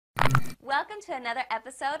Welcome to another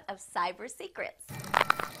episode of Cyber Secrets.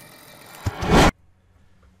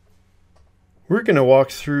 We're going to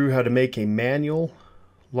walk through how to make a manual,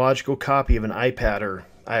 logical copy of an iPad or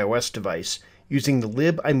iOS device using the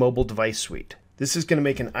libiMobile device suite. This is going to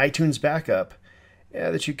make an iTunes backup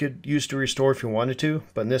that you could use to restore if you wanted to,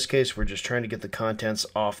 but in this case we're just trying to get the contents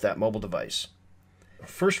off that mobile device.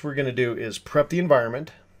 First we're going to do is prep the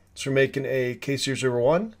environment. So we're making a case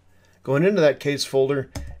 001, going into that case folder,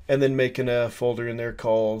 and then making a folder in there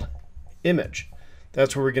called image.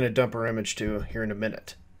 That's where we're going to dump our image to here in a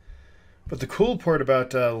minute. But the cool part about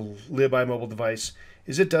libiMobile device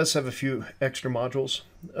is it does have a few extra modules.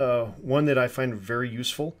 One that I find very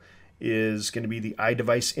useful is going to be the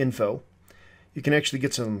Idevice info. You can actually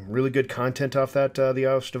get some really good content off that the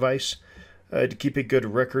iOS device. To keep a good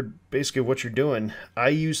record, basically what you're doing, I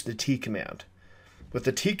use the T command. What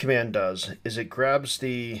the T command does is it grabs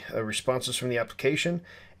the responses from the application,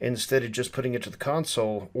 and instead of just putting it to the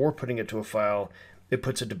console or putting it to a file, it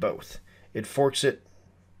puts it to both. It forks it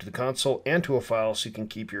to the console and to a file so you can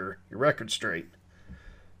keep your record straight.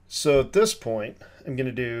 So at this point, I'm going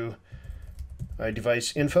to do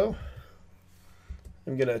Idevice info.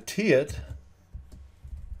 I'm going to T it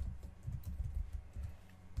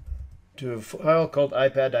to a file called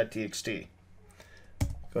ipad.txt.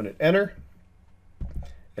 Go to enter.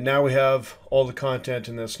 And now we have all the content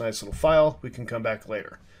in this nice little file. We can come back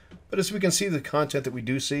later. But as we can see, the content that we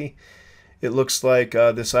do see, it looks like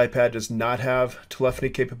this iPad does not have telephony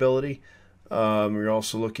capability. We're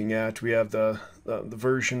also looking at, we have the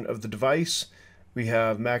version of the device. We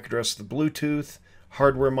have MAC address of the Bluetooth,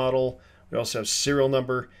 hardware model. We also have serial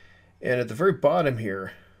number. And at the very bottom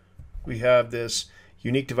here, we have this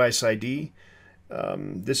unique device ID.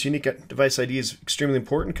 This unique device ID is extremely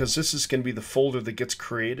important because this is going to be the folder that gets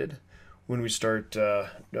created when we start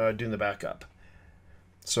doing the backup.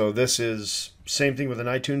 So this is same thing with an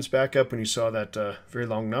iTunes backup. When you saw that very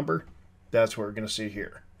long number, that's what we're going to see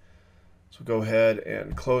here. So go ahead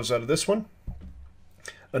and close out of this one.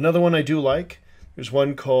 Another one I do like, there's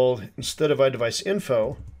one called, instead of Idevice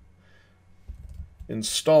info,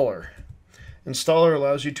 installer. Installer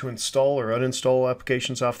allows you to install or uninstall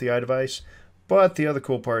applications off the iDevice, but the other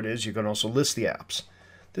cool part is you can also list the apps.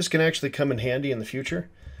 This can actually come in handy in the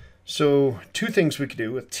future. So two things we could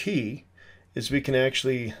do with T is we can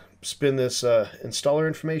actually spin this installer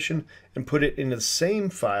information and put it into the same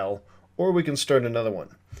file, or we can start another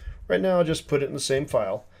one. Right now I'll just put it in the same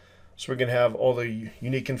file. So we're going to have all the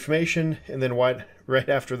unique information, and then right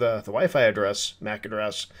after the Wi-Fi address, MAC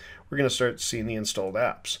address, we're going to start seeing the installed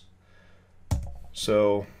apps.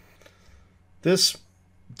 So this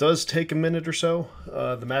does take a minute or so.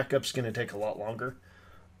 The backup's going to take a lot longer,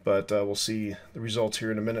 but we'll see the results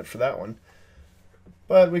here in a minute for that one.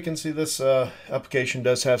 But we can see this application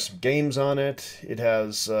does have some games on it. It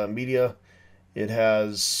has media. It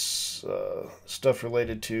has stuff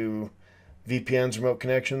related to VPNs, remote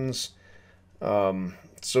connections,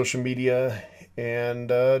 social media, and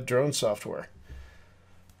drone software.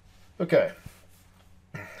 Okay.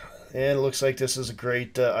 And it looks like this is a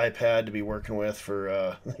great iPad to be working with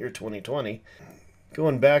for the year 2020.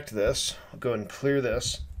 Going back to this, I'll go ahead and clear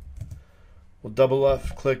this. We'll double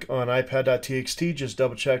left click on ipad.txt, just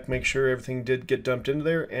double check, make sure everything did get dumped into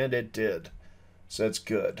there, and it did. So that's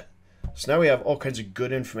good. So now we have all kinds of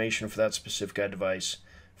good information for that specific iDevice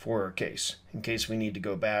for our case, in case we need to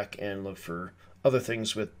go back and look for other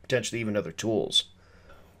things with potentially even other tools.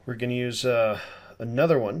 We're going to use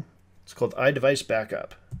another one. It's called Idevice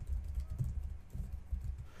Backup.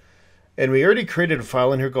 And we already created a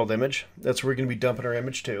file in here called image. That's where we're going to be dumping our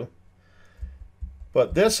image to.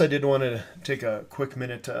 But this I did want to take a quick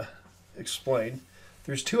minute to explain.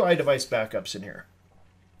 There's two Idevice backups in here.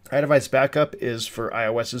 Idevice Backup is for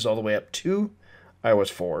iOS's all the way up to iOS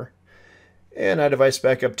 4. And Idevice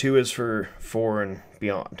Backup 2 is for 4 and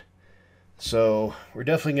beyond. So we're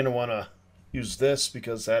definitely going to want to use this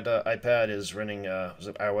because that iPad is running, was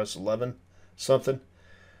it iOS 11 something?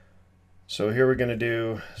 So here we're going to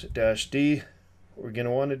do -D. What we're going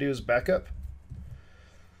to want to do is backup.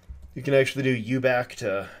 You can actually do UBack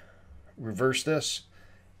to reverse this.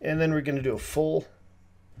 And then we're going to do a full.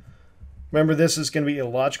 Remember, this is going to be a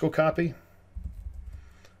logical copy.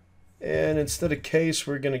 And instead of case,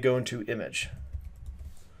 we're going to go into image.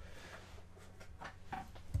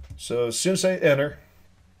 So as soon as I enter,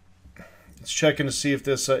 it's checking to see if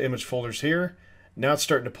this image folder's here. Now it's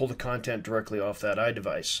starting to pull the content directly off that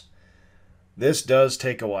iDevice. This does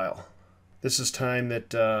take a while. This is time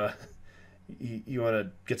that you want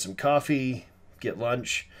to get some coffee, get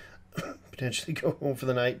lunch, potentially go home for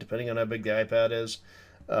the night, depending on how big the iPad is.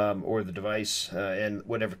 or the device and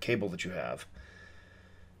whatever cable that you have.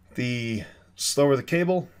 The slower the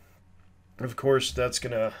cable, of course, that's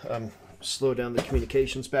going to slow down the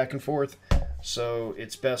communications back and forth. So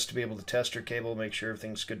it's best to be able to test your cable, make sure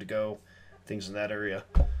everything's good to go, things in that area.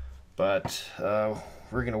 But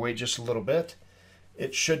we're going to wait just a little bit.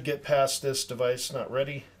 It should get past this device not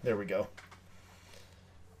ready. There we go.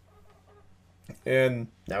 And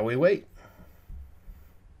now we wait.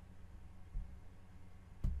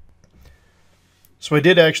 So I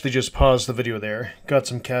did actually just pause the video there, got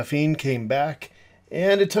some caffeine, came back,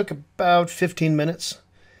 and it took about 15 minutes.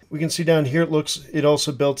 We can see down here it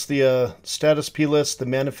also builds the status plist, the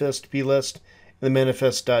manifest plist, and the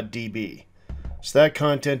manifest.db. So that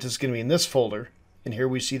content is going to be in this folder, and here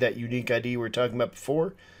we see that unique ID we were talking about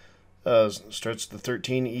before. Starts with the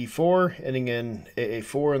 13E4, ending in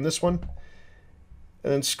AA4 in this one.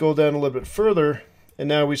 And then scroll down a little bit further, and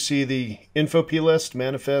now we see the info plist,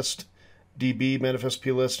 manifest, DB, manifest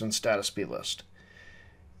plist, and status plist.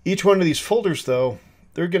 Each one of these folders, though,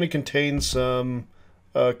 they're going to contain some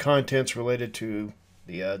contents related to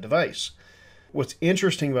the device. What's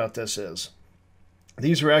interesting about this is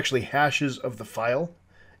these are actually hashes of the file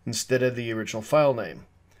instead of the original file name.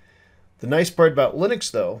 The nice part about Linux,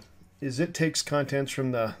 though, is it takes contents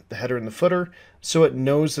from the header and the footer, so it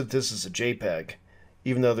knows that this is a JPEG,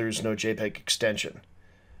 even though there's no JPEG extension.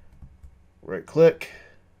 Right-click.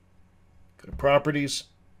 Go to Properties,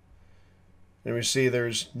 and we see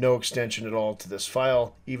there's no extension at all to this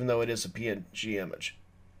file, even though it is a PNG image.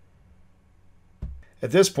 At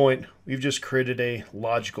this point, we've just created a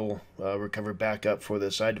logical recovery backup for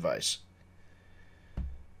this iDevice.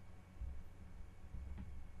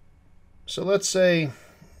 So let's say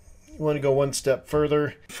you want to go one step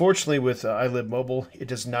further. Fortunately, with iLib Mobile, it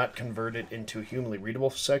does not convert it into a humanly readable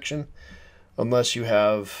section unless you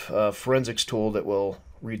have a forensics tool that will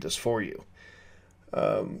read this for you.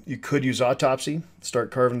 You could use Autopsy, start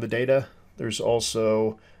carving the data. There's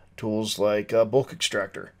also tools like bulk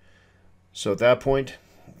Extractor. So at that point,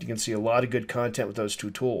 you can see a lot of good content with those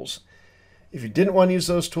two tools. If you didn't want to use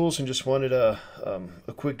those tools and just wanted a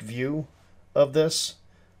quick view of this,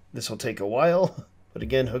 this will take a while. But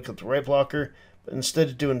again, hook up the write blocker. But instead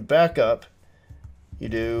of doing backup, you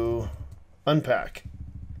do unpack.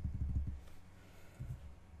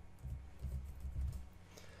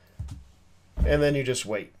 And then you just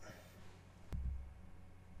wait.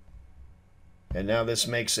 And now this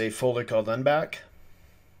makes a folder called Unback.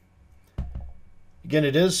 Again,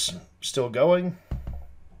 it is still going.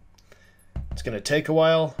 It's going to take a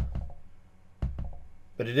while,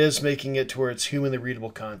 but it is making it to where it's humanly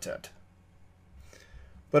readable content.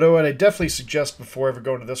 But what I definitely suggest before ever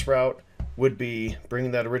going to this route would be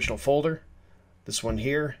bringing that original folder, this one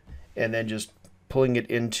here, and then just pulling it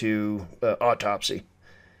into Autopsy.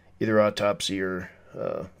 Either Autopsy or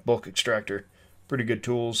bulk Extractor. Pretty good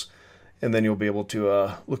tools. And then you'll be able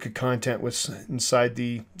to look at content inside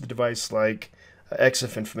the device, like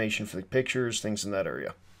EXIF information for the pictures, things in that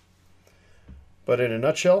area. But in a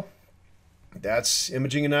nutshell, that's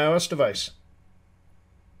imaging an iOS device.